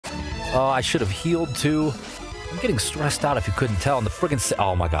Oh, I should have healed too. I'm getting stressed out if you couldn't tell. And the friggin'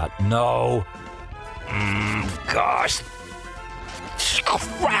 oh my god, no. Gosh.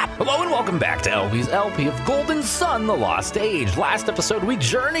 Crap! Hello and welcome back to LP's LP of Golden Sun, The Lost Age. Last episode, we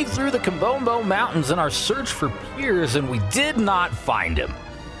journeyed through the Kabombo Mountains in our search for Piers, and we did not find him.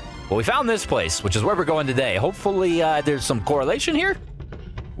 Well, we found this place, which is where we're going today. Hopefully, there's some correlation here.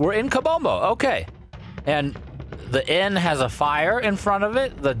 We're in Kabombo, okay. And the inn has a fire in front of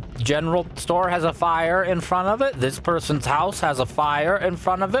it. The general store has a fire in front of it. This person's house has a fire in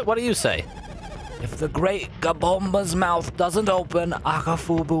front of it. What do you say? If the great Kabomba's mouth doesn't open,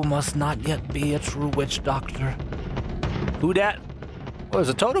 Akafubu must not yet be a true witch doctor. Who dat? Oh, there's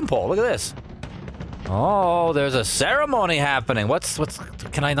a totem pole. Look at this. Oh, there's a ceremony happening. What's,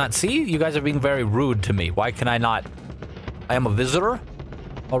 can I not see? You guys are being very rude to me. Why can I not? I am a visitor.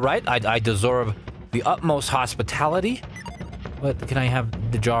 All right, I deserve the utmost hospitality. What, can I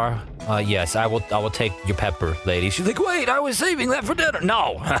have the jar? Yes, I will take your pepper, lady. She's like, wait, I was saving that for dinner.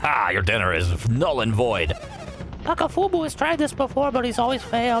 No, haha, your dinner is null and void. Akafubu has tried this before, but he's always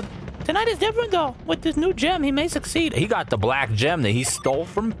failed. Tonight is different, though. With this new gem, he may succeed. He got the black gem that he stole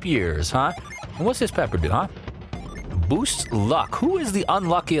from Piers, huh? And what's this pepper do, huh? Boosts luck. Who is the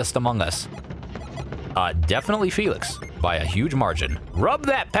unluckiest among us? Definitely Felix, by a huge margin. Rub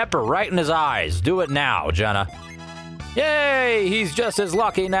that pepper right in his eyes. Do it now, Jenna. Yay! He's just as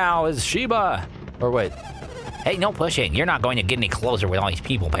lucky now as Sheba. Or wait. Hey, no pushing. You're not going to get any closer with all these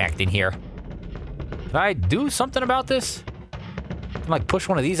people packed in here. Can I do something about this? Can I, like, push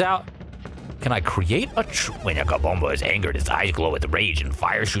one of these out? Can I create a When a Kabombo is angered, his eyes glow with rage and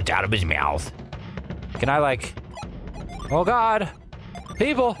fire shoots out of his mouth. Can I, like... Oh, God.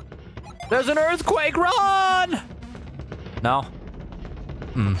 People! There's an earthquake! Run! No?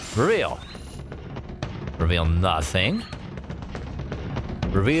 Reveal. Reveal nothing.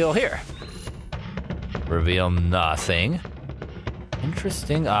 Reveal here. Reveal nothing.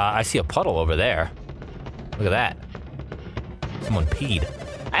 Interesting. I see a puddle over there. Look at that. Someone peed.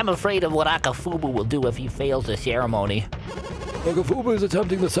 I'm afraid of what Akafubu will do if he fails the ceremony. Akafubu is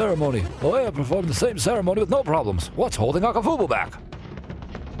attempting the ceremony. Oh, I have performed the same ceremony with no problems. What's holding Akafubu back?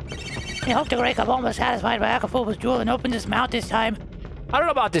 I hope the great Kabomba is satisfied by Akafubu's jewel and opens his mouth this time. I don't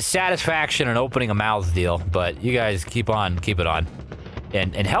know about this satisfaction and opening a mouth deal, but you guys keep it on.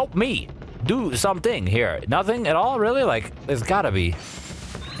 And help me do something here. Nothing at all, really? Like, there's gotta be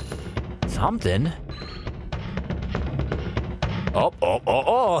something. Oh.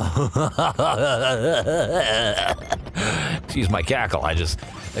 Excuse my cackle. I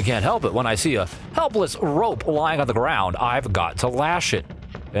can't help it. When I see a helpless rope lying on the ground, I've got to lash it.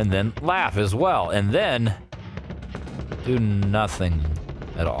 And then laugh as well. And then do nothing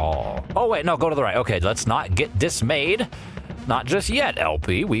at all. Oh, wait, no, go to the right. Okay, let's not get dismayed. Not just yet,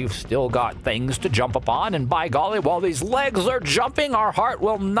 LP. We've still got things to jump upon, and by golly, while these legs are jumping, our heart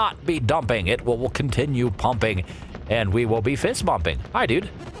will not be dumping. It will continue pumping, and we will be fist bumping. Hi, dude.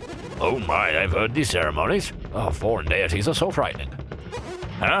 Oh my, I've heard these ceremonies. Oh, foreign deities are so frightening.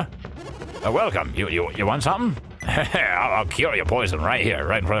 Huh? Welcome. You want something? I'll cure your poison right here,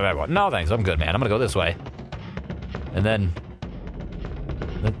 right in front of everyone. No, thanks. I'm good, man. I'm gonna go this way. And then...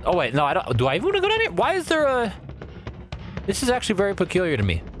 Oh, wait. No, I don't... Do I even want to go down here? Why is there a... This is actually very peculiar to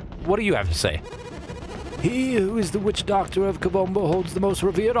me. What do you have to say? He who is the witch doctor of Kabombo holds the most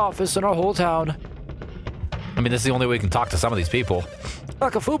revered office in our whole town. I mean, this is the only way we can talk to some of these people.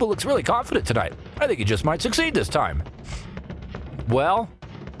 Akafubu looks really confident tonight. I think he just might succeed this time. Well...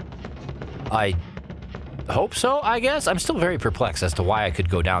 I hope so, I guess? I'm still very perplexed as to why I could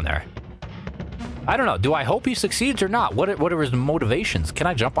go down there. I don't know. Do I hope he succeeds or not? What are his motivations? Can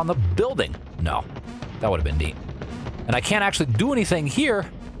I jump on the building? No. That would have been neat. And I can't actually do anything here.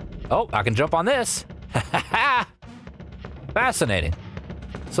 Oh, I can jump on this. Fascinating.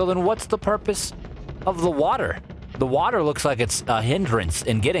 So then what's the purpose of the water? The water looks like it's a hindrance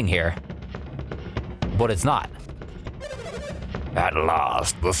in getting here. But it's not. At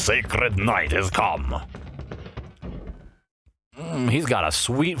last, the sacred night has come. He's got a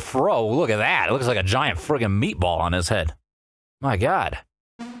sweet fro. Look at that. It looks like a giant friggin' meatball on his head. My God.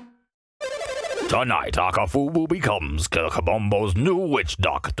 Tonight, Akafubu becomes Kabombo's new witch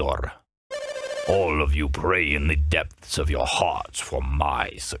doctor. All of you pray in the depths of your hearts for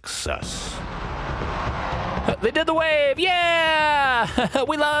my success. They did the wave! Yeah!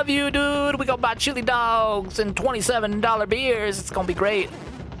 We love you, dude! We go buy chili dogs and $27 beers. It's gonna be great.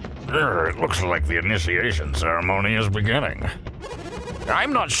 It looks like the initiation ceremony is beginning.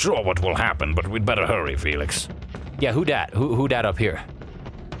 I'm not sure what will happen, but we'd better hurry, Felix. Yeah, who dat? Who dat up here?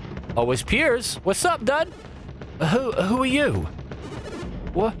 Oh, it's Piers. What's up, Dud? Who are you?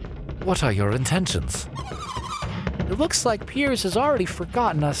 What? What are your intentions? It looks like Piers has already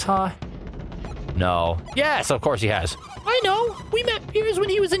forgotten us, huh? No. Yes, of course he has. I know. We met Piers when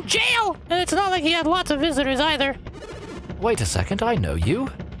he was in jail. And it's not like he had lots of visitors either. Wait a second, I know you.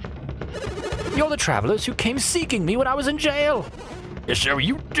 You're the travelers who came seeking me when I was in jail. So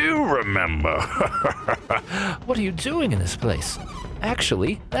you do remember. What are you doing in this place?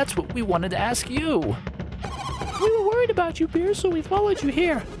 Actually, that's what we wanted to ask you. We were worried about you, Piers, so we followed you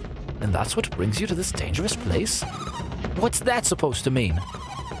here. And that's what brings you to this dangerous place? What's that supposed to mean?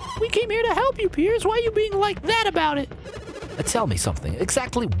 We came here to help you, Piers. Why are you being like that about it? Tell me something.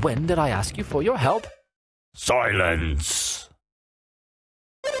 Exactly when did I ask you for your help? Silence!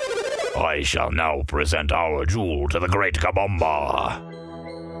 I shall now present our jewel to the great Kabomba.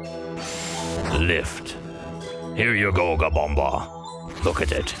 Lift. Here you go, Kabomba. Look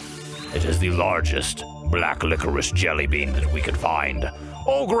at it. It is the largest black licorice jelly bean that we could find.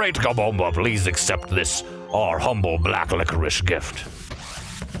 Oh, great Kabomba, please accept this, our humble black licorice gift.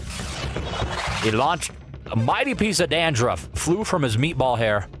 He launched a mighty piece of dandruff, flew from his meatball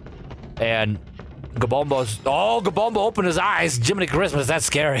hair, and Gabomba opened his eyes. Jiminy Christmas, that's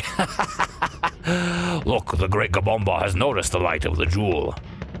scary. Look, the great Kabomba has noticed the light of the jewel.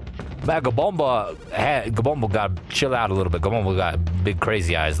 Man, Gabomba got chill out a little bit. Gabomba got big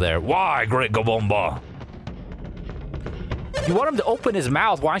crazy eyes there. Why, great Kabomba? You want him to open his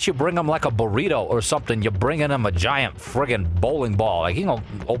mouth, why don't you bring him like a burrito or something? You're bringing him a giant friggin' bowling ball. Like, he don't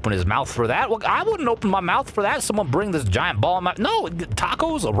open his mouth for that. Well, I wouldn't open my mouth for that. Someone bring this giant ball in my... No,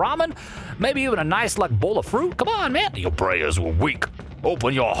 tacos, ramen, maybe even a nice, like, bowl of fruit. Come on, man. Your prayers were weak.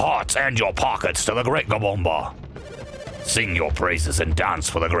 Open your hearts and your pockets to the great Kabomba. Sing your praises and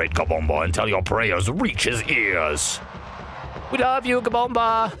dance for the great Kabomba until your prayers reach his ears. We love you,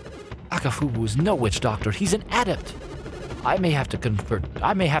 Kabomba. Akafubu is no witch doctor. He's an adept. I may have to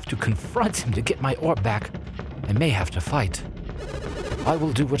confront him to get my orb back. I may have to fight. I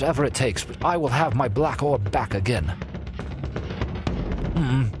will do whatever it takes, but I will have my black orb back again.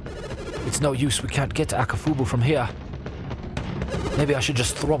 It's no use, we can't get to Akafubu from here. Maybe I should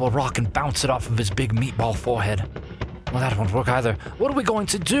just throw a rock and bounce it off of his big meatball forehead. Well, that won't work either. What are we going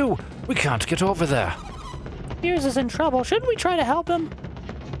to do? We can't get over there. Piers is in trouble. Shouldn't we try to help him?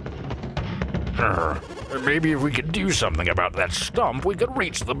 Maybe if we could do something about that stump, we could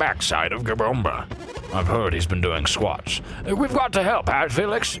reach the backside of Kabomba. I've heard he's been doing squats. We've got to help, huh,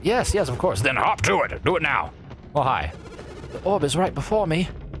 Felix? Yes, of course. Then hop to it. Do it now. Oh, hi. The orb is right before me.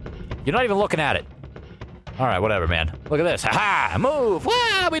 You're not even looking at it. All right, whatever, man. Look at this. Ha-ha! Move!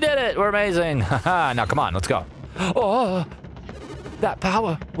 Wow, we did it! We're amazing. Ha-ha! Now, come on, let's go. Oh! That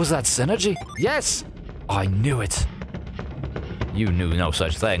power. Was that synergy? Yes! I knew it. You knew no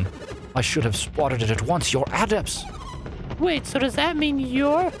such thing. I should have spotted it at once. You're adepts. Wait, so does that mean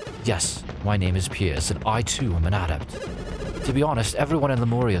you're... Yes, my name is Piers, and I too am an adept. To be honest, everyone in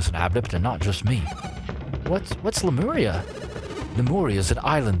Lemuria is an adept, and not just me. What's Lemuria? Lemuria is an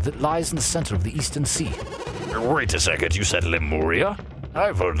island that lies in the center of the Eastern Sea. Wait a second, you said Lemuria?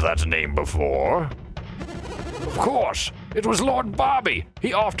 I've heard that name before. Of course, it was Lord Bobby.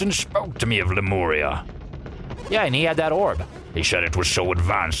 He often spoke to me of Lemuria. Yeah, and he had that orb. He said it was so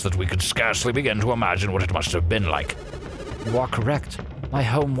advanced that we could scarcely begin to imagine what it must have been like. You are correct. My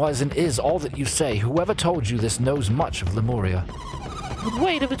home was and is all that you say. Whoever told you this knows much of Lemuria. But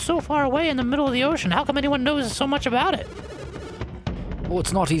wait, if it's so far away in the middle of the ocean, how come anyone knows so much about it? Well,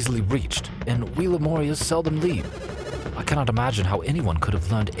 it's not easily reached, and we Lemurians seldom leave. I cannot imagine how anyone could have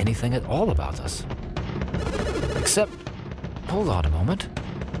learned anything at all about us. Except... Hold on a moment.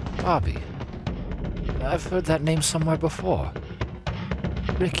 Bobby. I've heard that name somewhere before.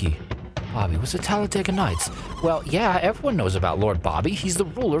 Ricky. Bobby was at Talladega Nights. Well, yeah, everyone knows about Lord Bobby. He's the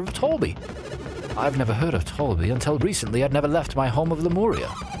ruler of Tolby. I've never heard of Tolby until recently. I'd never left my home of Lemuria.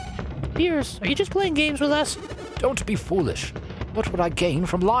 Piers, are you just playing games with us? Don't be foolish. What would I gain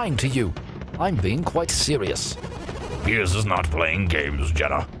from lying to you? I'm being quite serious. Piers is not playing games,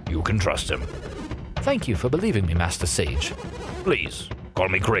 Jenna. You can trust him. Thank you for believing me, Master Sage. Please, call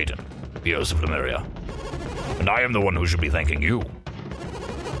me Creighton, Piers of Lemuria. And I am the one who should be thanking you.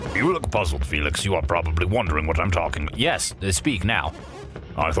 You look puzzled, Felix. You are probably wondering what I'm talking about. Yes, speak now.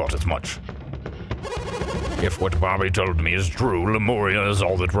 I thought as much. If what Bobby told me is true, Lemuria is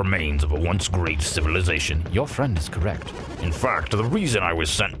all that remains of a once great civilization. Your friend is correct. In fact, the reason I was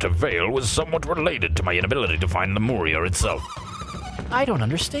sent to Vale was somewhat related to my inability to find Lemuria itself. I don't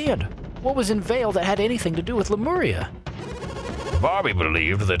understand. What was in Vale that had anything to do with Lemuria? Bobby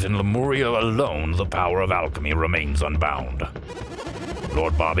believed that in Lemuria alone the power of alchemy remains unbound.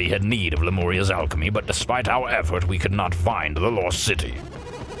 Lord Bobby had need of Lemuria's alchemy, but despite our effort we could not find the lost city.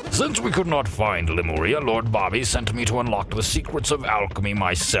 Since we could not find Lemuria, Lord Bobby sent me to unlock the secrets of alchemy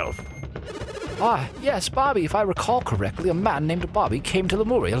myself. Ah, yes, Bobby. If I recall correctly, a man named Bobby came to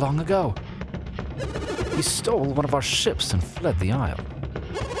Lemuria long ago. He stole one of our ships and fled the isle.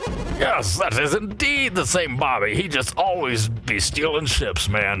 Yes, that is indeed the same Bobby. He just always be stealing ships,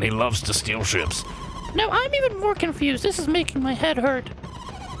 man. He loves to steal ships. Now I'm even more confused. This is making my head hurt.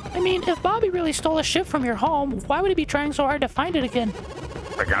 I mean, if Bobby really stole a ship from your home, why would he be trying so hard to find it again?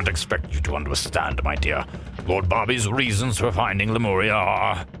 I can't expect you to understand, my dear. Lord Bobby's reasons for finding Lemuria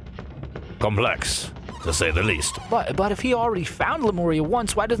are complex, to say the least. But if he already found Lemuria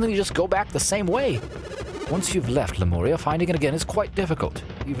once, why doesn't he just go back the same way? Once you've left Lemuria, finding it again is quite difficult,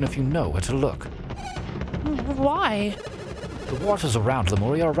 even if you know where to look. Why? The waters around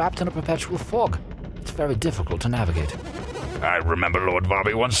Lemuria are wrapped in a perpetual fog. It's very difficult to navigate. I remember Lord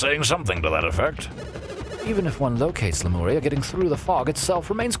Bobby once saying something to that effect. Even if one locates Lemuria, getting through the fog itself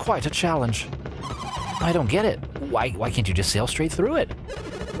remains quite a challenge. I don't get it. Why can't you just sail straight through it?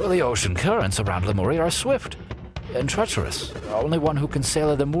 Well, the ocean currents around Lemuria are swift and treacherous. Only one who can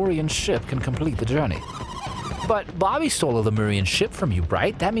sail a Lemurian ship can complete the journey. But Bobby stole a Lemurian ship from you,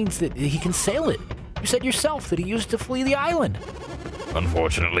 right? That means that he can sail it. You said yourself that he used to flee the island.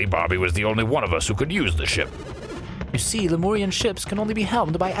 Unfortunately, Bobby was the only one of us who could use the ship. You see, Lemurian ships can only be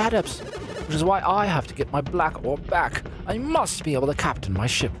helmed by adepts, which is why I have to get my black orb back. I must be able to captain my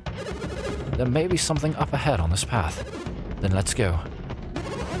ship. There may be something up ahead on this path. Then let's go.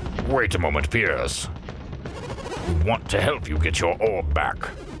 Wait a moment, Piers. We want to help you get your orb back.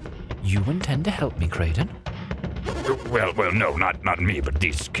 You intend to help me, Kraden? Well, no, not me, but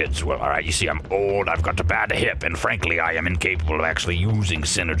these kids. Well, all right, you see, I'm old, I've got a bad hip, and frankly, I am incapable of actually using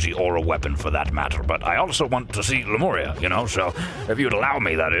synergy or a weapon for that matter. But I also want to see Lemuria, so if you'd allow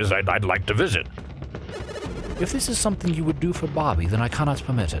me, that is, I'd like to visit. If this is something you would do for Bobby, then I cannot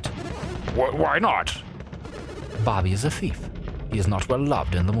permit it. Why not? Bobby is a thief. He is not well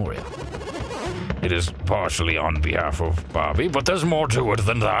loved in Lemuria. It is partially on behalf of Bobby, but there's more to it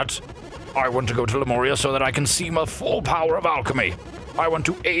than that. I want to go to Lemuria so that I can see my full power of alchemy. I want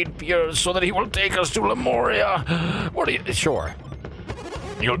to aid Piers so that he will take us to Lemuria. What do you... Sure.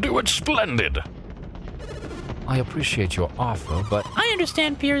 You'll do it splendid. I appreciate your offer, but... I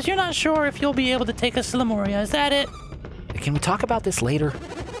understand, Piers. You're not sure if you'll be able to take us to Lemuria. Is that it? Can we talk about this later?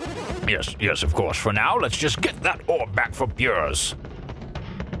 Yes, of course. For now, let's just get that orb back for Piers.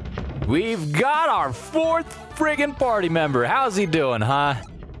 We've got our fourth friggin' party member. How's he doing, huh?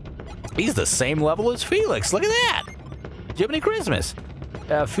 He's the same level as Felix. Look at that. Jiminy Christmas.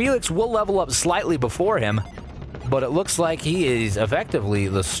 Felix will level up slightly before him, but it looks like he is effectively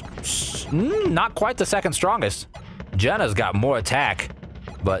not quite the second strongest. Jenna's got more attack,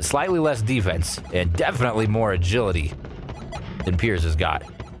 but slightly less defense, and definitely more agility than Piers has got.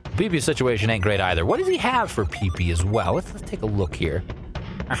 PP's situation ain't great either. What does he have for PP as well? Let's take a look here.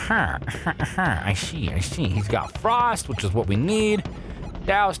 I see. He's got Frost, which is what we need.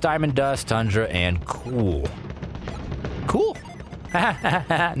 Douse, Diamond Dust, Tundra, and Cool. Cool.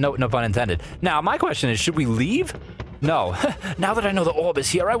 No pun intended. Now, my question is, should we leave? No. Now that I know the orb is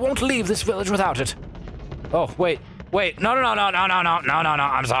here, I won't leave this village without it. Oh, wait. No.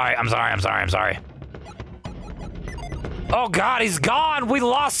 I'm sorry. Oh, God, he's gone. We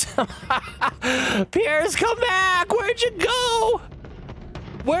lost him. Piers, come back. Where'd you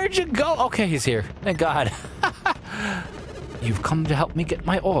go? Okay, he's here. Thank God. You've come to help me get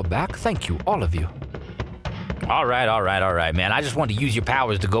my orb back. Thank you, all of you. All right, man. I just wanted to use your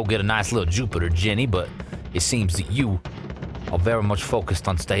powers to go get a nice little Jupiter, Jenny, but it seems that you are very much focused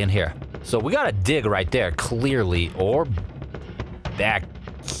on staying here. So we got a dig right there, clearly. Orb back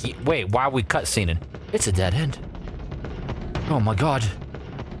here. Wait, why are we cutscening? It's a dead end. Oh my God.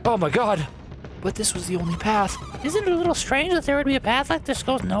 But this was the only path. Isn't it a little strange that there would be a path like this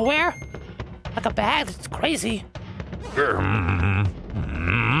goes nowhere? Like a bag, it's crazy. I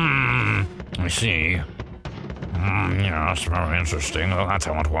see. Yeah, that's very interesting. Well, that's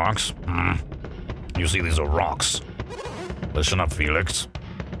how it works. You see, these are rocks. Listen up, Felix.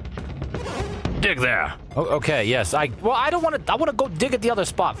 Dig there. Oh, okay, yes. I don't want to. I want to go dig at the other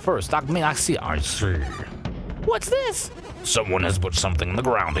spot first. I see. I see. What's this? Someone has put something in the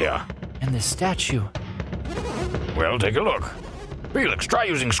ground here. And this statue. Well, take a look. Felix, try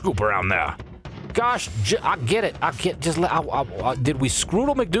using scoop around there. Gosh, I get it. Did we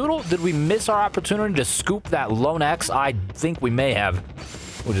scroodle McDoodle? Did we miss our opportunity to scoop that Lone X? I think we may have,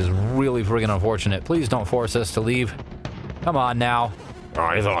 which is really friggin' unfortunate. Please don't force us to leave. Come on now.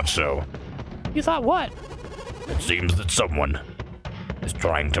 I thought so. You thought what? It seems that someone is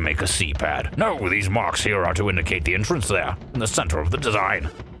trying to make a C-pad. No, these marks here are to indicate the entrance there, in the center of the design.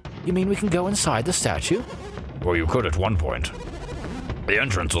 You mean we can go inside the statue? Well, you could at one point. The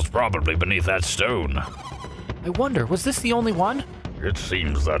entrance was probably beneath that stone. I wonder, was this the only one? It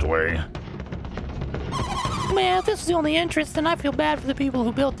seems that way. Man, if this is the only entrance, then I feel bad for the people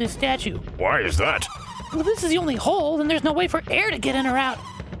who built this statue. Why is that? Well, if this is the only hole, then there's no way for air to get in or out.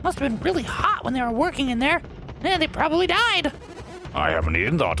 Must have been really hot when they were working in there. Yeah, they probably died. I haven't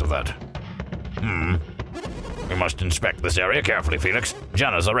even thought of that. We must inspect this area carefully, Felix.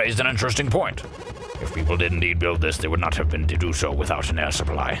 Jenna's raised an interesting point. If people did indeed build this, they would not have been to do so without an air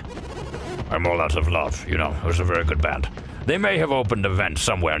supply. I'm all out of love, you know. It was a very good band. They may have opened a vent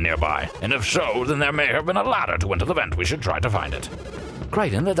somewhere nearby, and if so, then there may have been a ladder to enter the vent. We should try to find it.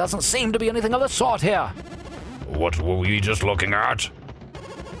 Great, and there doesn't seem to be anything of the sort here. What were we just looking at?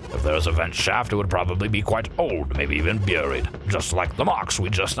 If there's a vent shaft, it would probably be quite old, maybe even buried, just like the marks we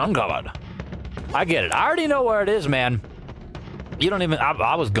just uncovered. I get it. I already know where it is, man. You don't even...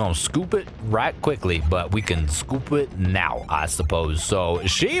 I was gonna scoop it right quickly, but we can scoop it now, I suppose. So,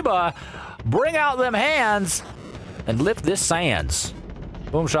 Sheba, bring out them hands and lift this sands.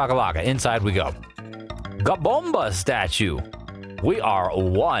 Boom shakalaka. Inside we go. Gabomba statue. We are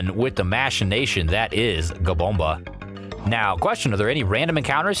one with the machination that is Gabomba. Now, question, are there any random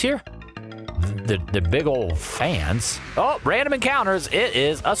encounters here? The big old fans. Oh, random encounters. It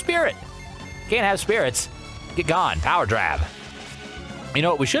is a spirit. Can't have spirits. Get gone. Power drive. You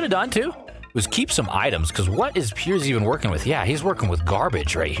know what we should have done, too? Was keep some items, because what is Piers even working with? Yeah, he's working with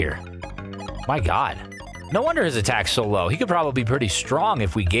garbage right here. My God. No wonder his attack's so low. He could probably be pretty strong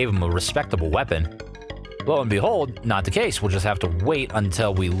if we gave him a respectable weapon. Lo and behold, not the case. We'll just have to wait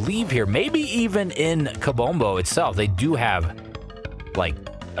until we leave here. Maybe even in Kabombo itself, they do have, like,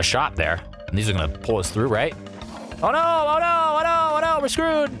 a shop there. And these are going to pull us through, right? Oh no, oh no, oh no, oh no, we're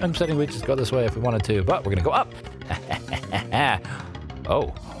screwed. I'm saying we just go this way if we wanted to, but we're going to go up.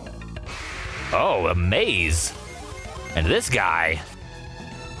 Oh. Oh, a maze. And this guy.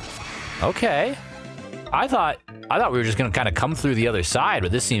 Okay. I thought we were just going to kind of come through the other side,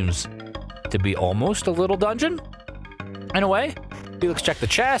 but this seems to be almost a little dungeon in a way. Felix, check the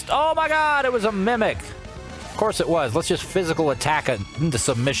chest. Oh my God, it was a mimic. Of course it was. Let's just physical attack it into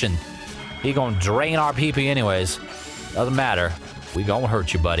submission. He gonna drain our PP anyways. Doesn't matter. We gonna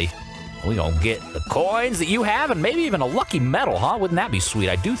hurt you, buddy. We gonna get the coins that you have and maybe even a lucky medal, huh? Wouldn't that be sweet?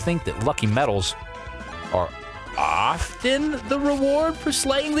 I do think that lucky medals are often the reward for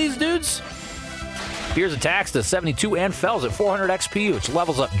slaying these dudes. Piers attacks to 72 and fells at 400 XP, which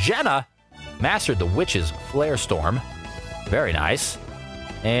levels up Jenna. Mastered the Witch's Flare Storm. Very nice.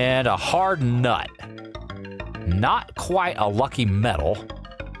 And a hard nut. Not quite a lucky medal,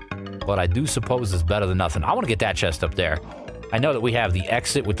 but I do suppose it's better than nothing. I want to get that chest up there. I know that we have the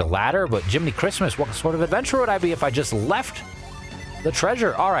exit with the ladder, but Jiminy Christmas, what sort of adventure would I be if I just left the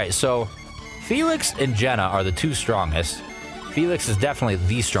treasure? All right, so Felix and Jenna are the two strongest. Felix is definitely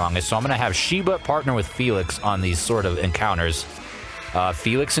the strongest, so I'm going to have Sheba partner with Felix on these sort of encounters.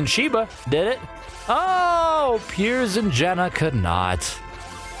 Felix and Sheba did it. Oh, Piers and Jenna could not.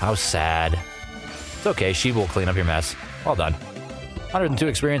 How sad. It's okay, Sheba will clean up your mess. Well done. 102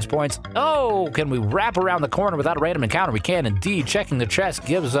 experience points. Oh, can we wrap around the corner without a random encounter? We can indeed. Checking the chest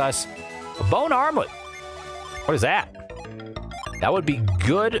gives us a bone armlet. What is that? That would be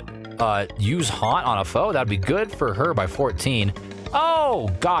good. Use haunt on a foe. That'd be good for her by 14. Oh,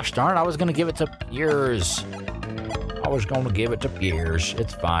 gosh darn it. I was going to give it to Piers.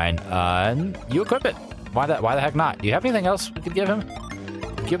 It's fine. You equip it. Why the heck not? Do you have anything else we could give him?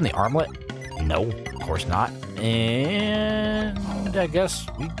 Give him the armlet? No, of course not. And I guess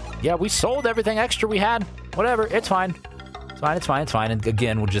we sold everything extra we had. Whatever, it's fine. It's fine. And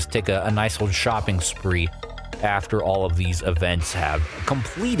again, we'll just take a nice old shopping spree after all of these events have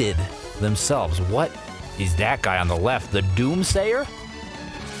completed themselves. What is that guy on the left? The Doomsayer?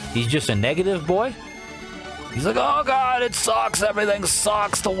 He's just a negative boy? He's like, oh God, it sucks. Everything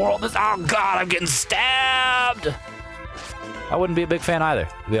sucks. The world is, oh God, I'm getting stabbed. I wouldn't be a big fan either,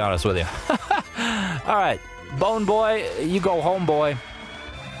 to be honest with you. All right, Bone Boy, you go home, boy.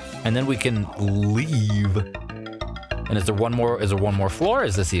 And then we can leave. And is there one more floor?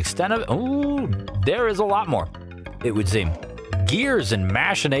 Is this the extent of it? Oh, there is a lot more, it would seem. Gears and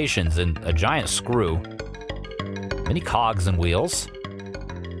machinations and a giant screw. Many cogs and wheels.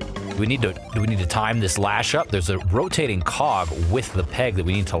 Do we need to time this lash up? There's a rotating cog with the peg that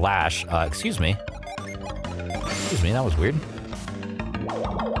we need to lash. Excuse me, that was weird.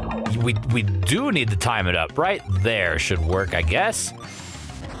 We do need to time it up. Right there should work, I guess.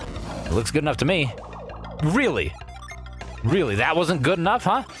 It looks good enough to me. Really? Really, that wasn't good enough,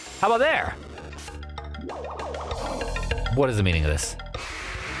 huh? How about there? What is the meaning of this?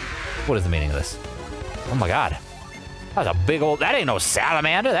 What is the meaning of this? Oh my god. That's a big old... That ain't no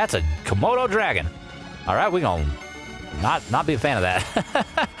salamander. That's a Komodo dragon. All right, we gonna not be a fan of that.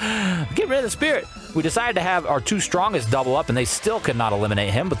 Get rid of the spirit. We decided to have our 2 strongest double up, and they still could not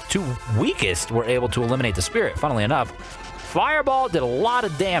eliminate him, but the 2 weakest were able to eliminate the spirit, funnily enough. Fireball did a lot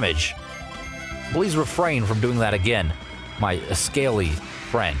of damage. Please refrain from doing that again, my scaly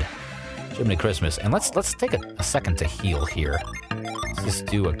friend. Jiminy Christmas. And let's take a second to heal here. Let's just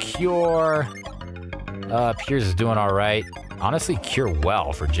do a cure. Piers is doing all right. Honestly, cure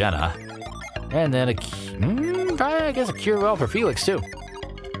well for Jenna. And then I guess a cure well for Felix, too.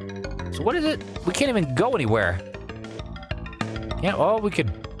 So what is it? We can't even go anywhere. Yeah, oh, we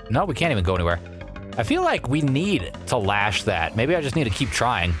could... No, we can't even go anywhere. I feel like we need to lash that. Maybe I just need to keep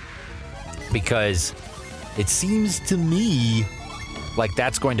trying. Because it seems to me like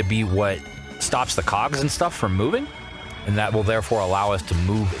that's going to be what stops the cogs and stuff from moving. And that will therefore allow us to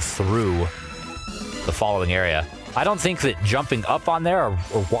move through the following area. I don't think that jumping up on there or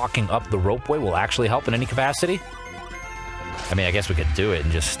walking up the ropeway will actually help in any capacity. I mean, I guess we could do it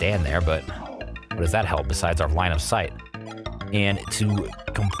and just stand there, but what does that help besides our line of sight? And to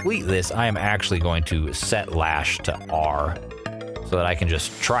complete this, I am actually going to set lash to R so that I can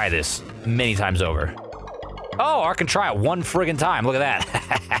just try this many times over. Oh, I can try it one friggin' time. Look at that.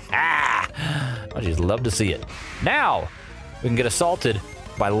 I just love to see it. Now, we can get assaulted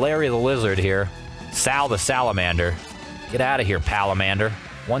by Larry the Lizard here. Sal the Salamander. Get out of here, Palamander.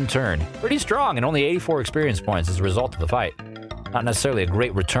 1 turn. Pretty strong and only 84 experience points as a result of the fight. Not necessarily a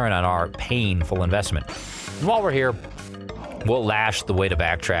great return on our painful investment. And while we're here, we'll lash the way to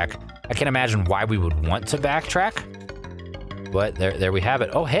backtrack. I can't imagine why we would want to backtrack. But there we have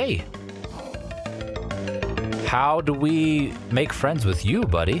it. Oh, hey. How do we make friends with you,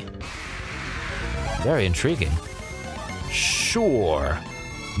 buddy? Very intriguing. Sure.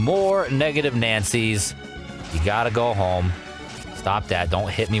 More negative Nancys. You gotta go home. Stop that. Don't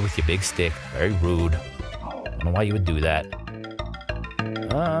hit me with your big stick. Very rude. I don't know why you would do that.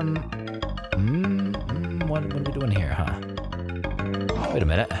 What are we doing here, huh? Wait a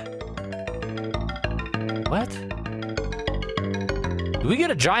minute. What? Do we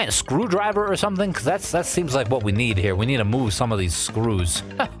get a giant screwdriver or something? Because that seems like what we need here. We need to move some of these screws.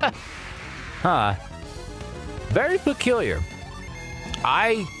 Huh. Very peculiar.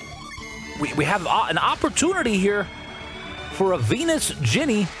 We have an opportunity here for a Venus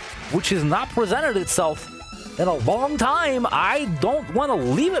Djinn, which has not presented itself in a long time. I don't want to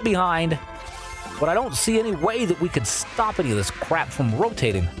leave it behind, but I don't see any way that we could stop any of this crap from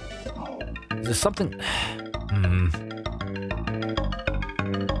rotating. Is there something...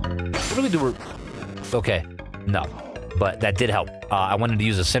 What do we do? Okay, no, but that did help. I wanted to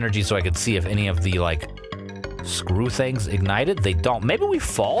use a synergy so I could see if any of the, like, screw things ignited. They don't. Maybe we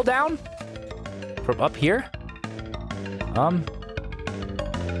fall down from up here?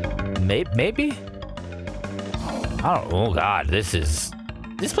 Maybe? I don't... Oh, God, this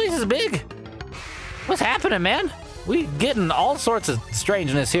place is big. What's happening, man? We getting all sorts of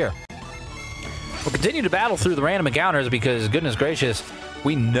strangeness here. We'll continue to battle through the random encounters because, goodness gracious,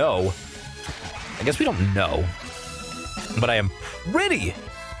 we know. I guess we don't know. But I am pretty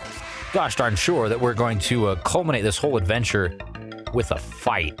gosh darn sure that we're going to culminate this whole adventure with a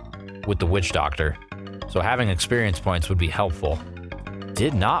fight with the witch doctor. So having experience points would be helpful.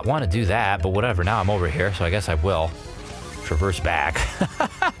 Did not want to do that, but whatever. Now I'm over here, so I guess I will traverse back.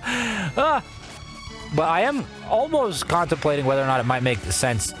 But I am almost contemplating whether or not it might make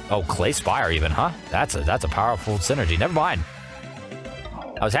sense. Oh, Clay Spire even, huh? That's a powerful synergy. Never mind.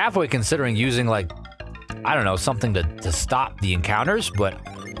 I was halfway considering using, like, I don't know, something to stop the encounters, but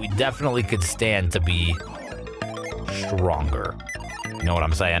we definitely could stand to be stronger. You know what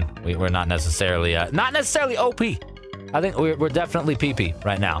I'm saying? We're not necessarily OP. I think we're definitely PP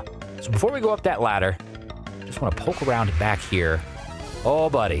right now. So before we go up that ladder, just want to poke around back here. Oh,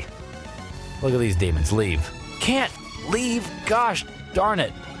 buddy. Look at these demons. Leave. Can't leave. Gosh darn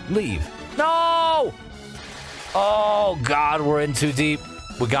it. Leave. No! Oh, God, we're in too deep.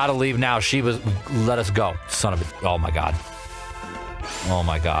 We gotta leave now. Shiva, let us go. Son of a... Oh, my God. Oh,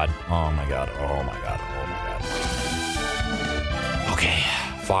 my God. Oh, my God. Oh, my God. Oh, my God. Okay,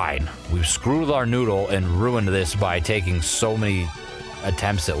 fine. We've screwed our noodle and ruined this by taking so many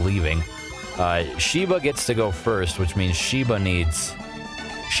attempts at leaving. Sheba gets to go first, which means Sheba doesn't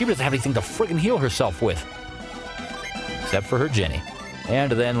have anything to friggin' heal herself with. Except for her Jenny.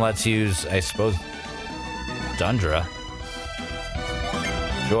 And then let's use, I suppose, Dundra.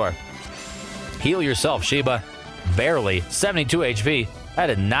 Sure. Heal yourself, Sheba. Barely. 72 HP. That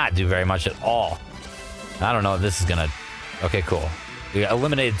did not do very much at all. I don't know if this is gonna... Okay, cool. We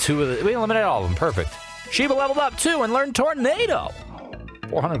eliminated we eliminated all of them. Perfect. Sheba leveled up too and learned Tornado.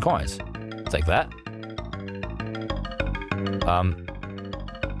 400 coins. Take that.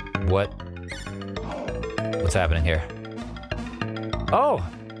 What's happening here? Oh.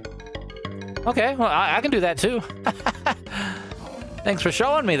 Okay, well, I can do that too. Thanks for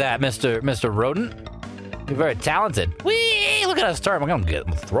showing me that, Mr. Rodent. You're very talented. Whee! Look at us turn. We're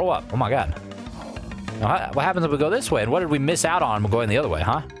gonna throw up. Oh my god. Now, what happens if we go this way? And what did we miss out on going the other way,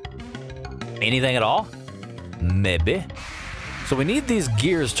 huh? Anything at all? Maybe. So we need these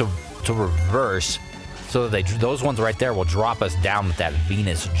gears to reverse so that those ones right there will drop us down with that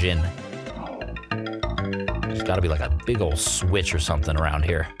Venus Djinn. There's got to be like a big old switch or something around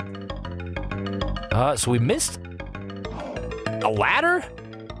here. So we missed a ladder?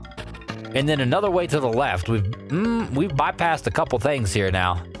 And then another way to the left. We've bypassed a couple things here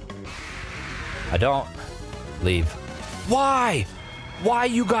now. I don't leave. Why? Why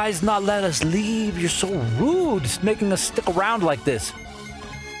you guys not let us leave? You're so rude, just making us stick around like this.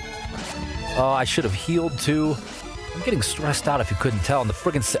 Oh, I should have healed too. I'm getting stressed out if you couldn't tell. And the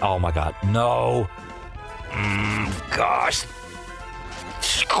friggin' oh my god, no. Gosh.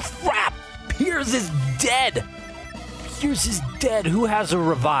 Crap. Piers is dead. Piers is dead. Who has a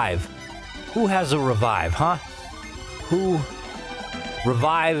revive? Who has a revive, huh? Who?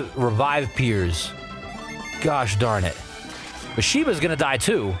 Revive Piers. Gosh darn it. But Sheba's gonna die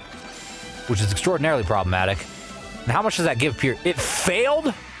too, which is extraordinarily problematic. And how much does that give Piers? It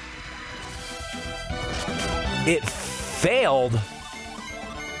failed? It failed?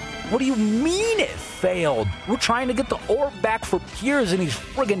 What do you mean it failed? We're trying to get the orb back for Piers and he's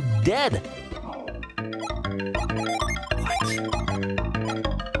friggin' dead. What?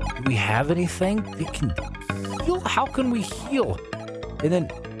 Do we have anything that can heal? How can we heal? And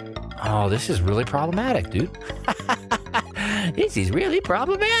then, oh, this is really problematic, dude. This is really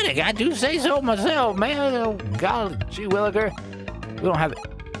problematic. I do say so myself, man. Oh, God, gee williker. We don't have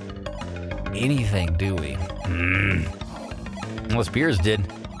anything, do we? Unless Piers did.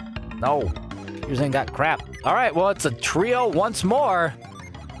 No, Piers ain't got crap. All right, well, it's a trio once more.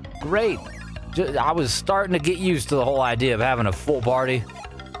 Great. I was starting to get used to the whole idea of having a full party.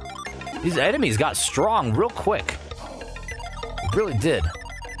 These enemies got strong real quick. It really did.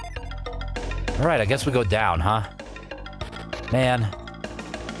 All right, I guess we go down, huh? Man.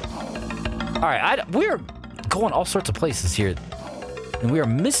 All right, we're going all sorts of places here. And we are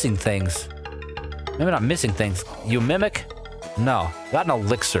missing things. Maybe not missing things. You mimic? No. Got an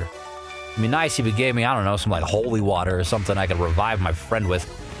elixir. It'd be nice if you gave me, I don't know, some like holy water or something I could revive my friend with.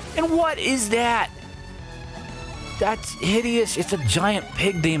 And what is that? That's hideous. It's a giant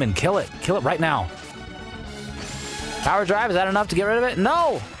pig demon. Kill it. Kill it right now. Power drive, is that enough to get rid of it?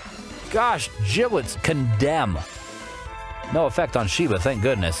 No! Gosh, giblets, condemn. No effect on Sheba, thank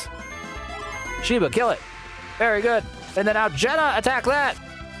goodness. Sheba, kill it. Very good. And then now Jenna, attack that.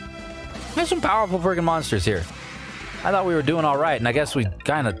 There's some powerful friggin' monsters here. I thought we were doing all right, and I guess we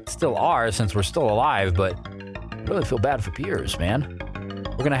kind of still are since we're still alive, but I really feel bad for Piers, man.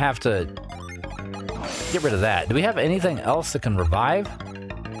 We're gonna have to get rid of that. Do we have anything else that can revive?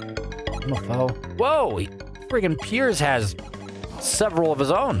 Whoa! Friggin' Piers has several of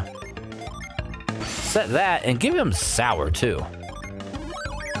his own. Set that and give him sour too.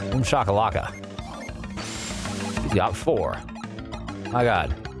 Boom shakalaka. He's got 4. My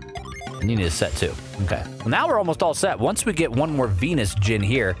god. And you need to set 2. Okay. Well, now we're almost all set. Once we get one more Venus Djinn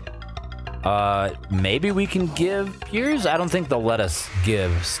here, maybe we can give Piers? I don't think they'll let us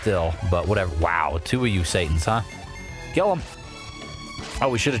give still, but whatever. Wow, 2 of you Satans, huh? Kill them. Oh,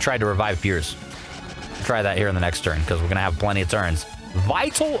 we should have tried to revive Piers. Try that here in the next turn, because we're going to have plenty of turns.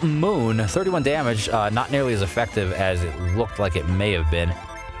 Vital Moon, 31 damage, not nearly as effective as it looked like it may have been.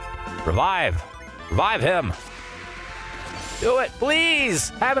 Revive! Revive him! Do it, please!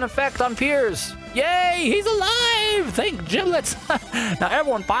 Have an effect on Piers! Yay! He's alive! Thank giblets! Now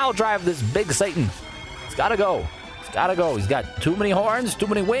everyone pile drive this big Satan. It's gotta go. It's gotta go. He's got too many horns, too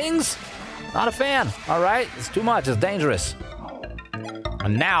many wings. Not a fan. All right? It's too much. It's dangerous.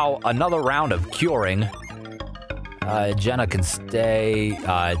 And now, another round of curing. Jenna can stay.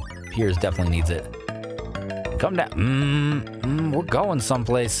 Piers definitely needs it. Come down. We're going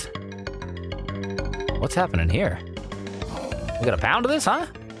someplace. What's happening here? We got a pound of this, huh?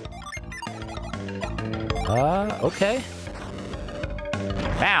 Okay.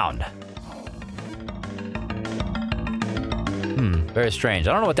 Pound. Very strange.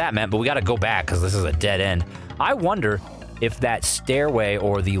 I don't know what that meant, but we gotta go back because this is a dead end. I wonder if that stairway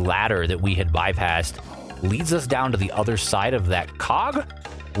or the ladder that we had bypassed leads us down to the other side of that cog,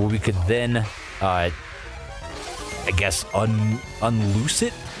 where we could then I guess, unloose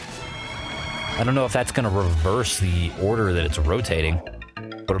it. I don't know if that's going to reverse the order that it's rotating,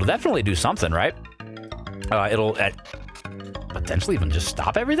 but it'll definitely do something, right? It'll potentially even just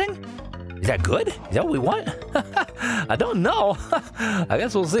stop everything? Is that good? Is that what we want? I don't know. I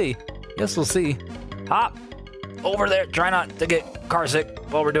guess we'll see. Hop over there. Try not to get car sick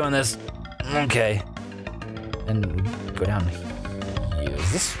while we're doing this. Okay. And we go down here.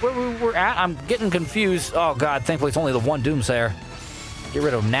 Is this where we were at? I'm getting confused. Oh, God. Thankfully, it's only the one Doomsayer. Get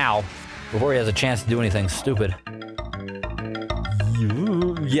rid of him now before he has a chance to do anything stupid.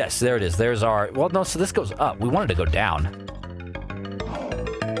 Yes, there it is. There's our... Well, no, so this goes up. We wanted to go down.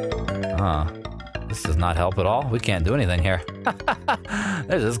 This does not help at all. We can't do anything here.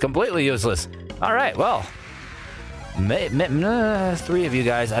 This is completely useless. All right, well. Three of you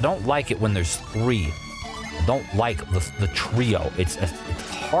guys. I don't like it when there's three. I don't like the trio. It's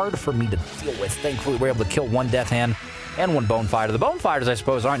hard for me to deal with. Thankfully, we're able to kill one Death Hand and one Bone Fighter. The Bone Fighters, I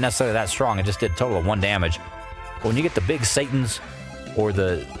suppose, aren't necessarily that strong. It just did a total of 1 damage. But when you get the big Satans or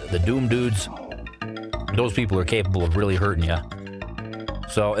the Doom Dudes, those people are capable of really hurting you.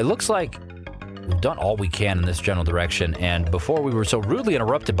 So it looks like we've done all we can in this general direction. And before we were so rudely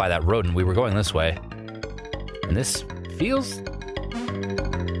interrupted by that rodent, we were going this way. And this feels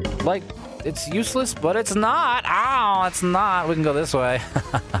like it's useless, but it's not. Oh, it's not. We can go this way.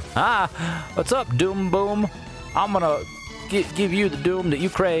 What's up, Doom Boom? I'm gonna give you the doom that you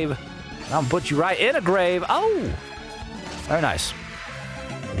crave. I'm gonna put you right in a grave. Oh, very nice.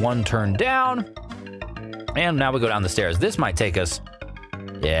 1 turn down, and now we go down the stairs. This might take us.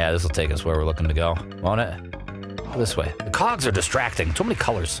 Yeah, this will take us where we're looking to go, won't it? This way. The cogs are distracting. So many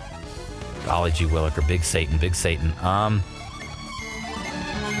colors. Golly gee Williker, Big Satan, Big Satan.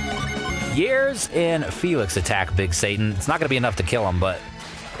 Piers and Felix attack Big Satan. It's not going to be enough to kill him, but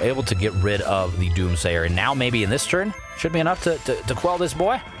we're able to get rid of the Doomsayer. And now maybe in this turn, should be enough to quell this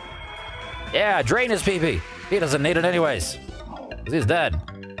boy. Yeah, drain his PP. He doesn't need it anyways. He's dead.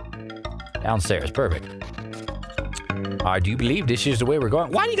 Downstairs, perfect. All right, do you believe this is the way we're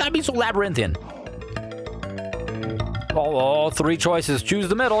going? Why do you gotta be so labyrinthian? Oh, 3 choices. Choose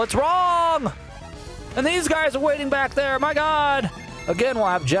the middle. It's wrong! And these guys are waiting back there. My God! Again, we'll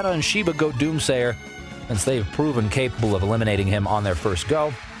have Jenna and Sheba go Doomsayer, since they've proven capable of eliminating him on their first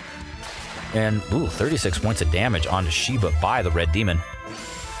go. And, ooh, 36 points of damage onto Sheba by the Red Demon.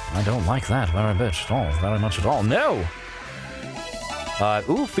 I don't like that very much at all. Very much at all. No!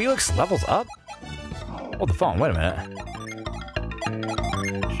 Ooh, Felix levels up. Hold the phone. Wait a minute.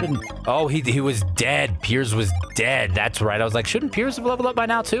 Shouldn't... Oh, he was dead. Piers was dead. That's right. I was like, shouldn't Piers have leveled up by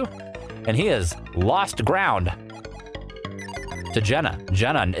now, too? And he has lost ground to Jenna.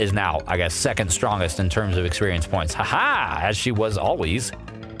 Jenna is now, I guess, 2nd strongest in terms of experience points. Haha! As she was always,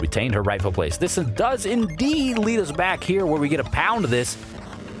 retained her rightful place. This does indeed lead us back here where we get to pound this.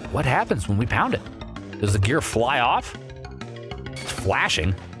 What happens when we pound it? Does the gear fly off? It's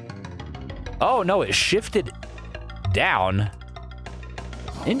flashing. Oh, no, it shifted down.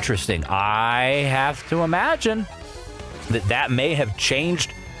 Interesting. I have to imagine that that may have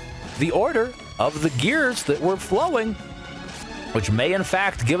changed the order of the gears that were flowing, which may, in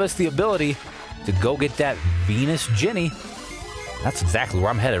fact, give us the ability to go get that Venus Djinn. That's exactly where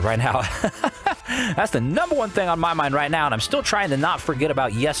I'm headed right now. That's the #1 thing on my mind right now, and I'm still trying to not forget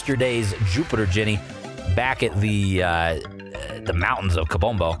about yesterday's Jupiter Djinn back at the mountains of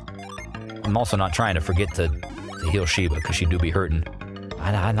Kabombo. I'm also not trying to forget to heal Sheba, because she do be hurting.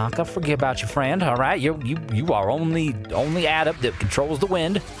 I'm not gonna forget about you, friend. All right, you are only adept that controls the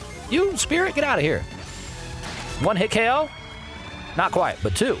wind. You spirit, get out of here. 1 hit KO? Not quite,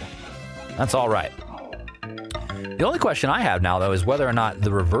 but 2. That's all right. The only question I have now, though, is whether or not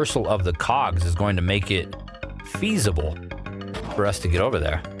the reversal of the cogs is going to make it feasible for us to get over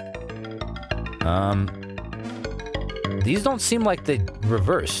there. These don't seem like they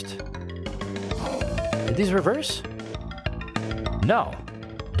reversed. Did these reverse? No.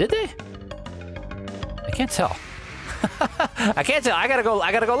 Did they? I can't tell. I can't tell. I gotta go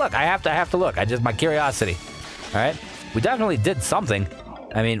look. I have to look. My curiosity. All right. We definitely did something.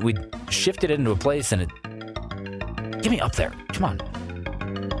 I mean, we shifted it into a place and it... Get me up there. Come on.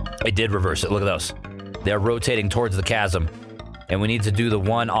 I did reverse it. Look at those. They're rotating towards the chasm. And we need to do the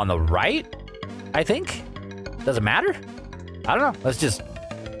one on the right, I think. Does it matter? I don't know. Let's just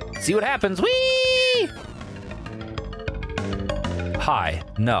see what happens. Whee! Hi.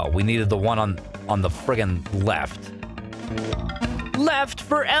 No, we needed the one on the friggin' left. Left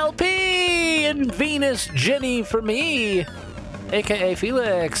for LP and Venus Djinn for me, aka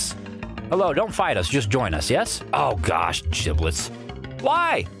Felix. Hello, don't fight us, just join us, yes? Oh gosh, giblets.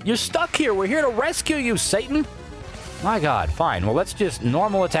 Why? You're stuck here. We're here to rescue you, Satan. My God, fine. Well, let's just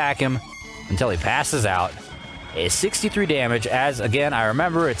normal attack him until he passes out. It's 63 damage, as, again, I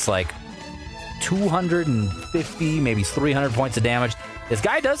remember it's like 250, maybe 300 points of damage. This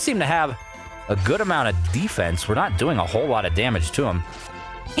guy does seem to have a good amount of defense. We're not doing a whole lot of damage to him.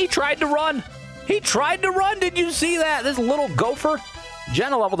 He tried to run. He tried to run. Did you see that? This little gopher.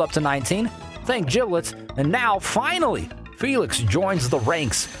 Jenna leveled up to 19. Thank Giblets. And now, finally, Felix joins the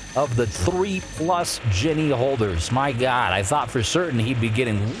ranks of the 3+ Ginny holders. My God, I thought for certain he'd be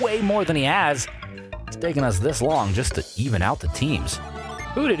getting way more than he has. It's taken us this long just to even out the teams.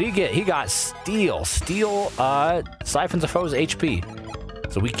 Who did he get? He got Steel. Steel siphons a foe's HP.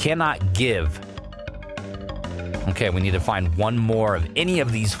 So we cannot give. Okay, we need to find one more of any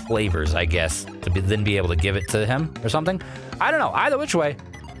of these flavors, I guess, to then be able to give it to him or something. I don't know. Either which way,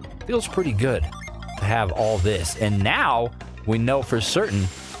 feels pretty good to have all this. And now we know for certain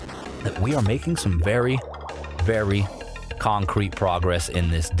that we are making some very, very concrete progress in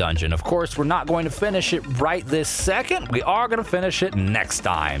this dungeon. Of course, we're not going to finish it right this second. We are going to finish it next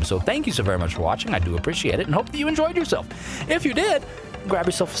time. So thank you so very much for watching. I do appreciate it and hope that you enjoyed yourself. If you did, grab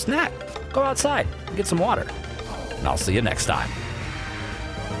yourself a snack, go outside, and get some water. And I'll see you next time.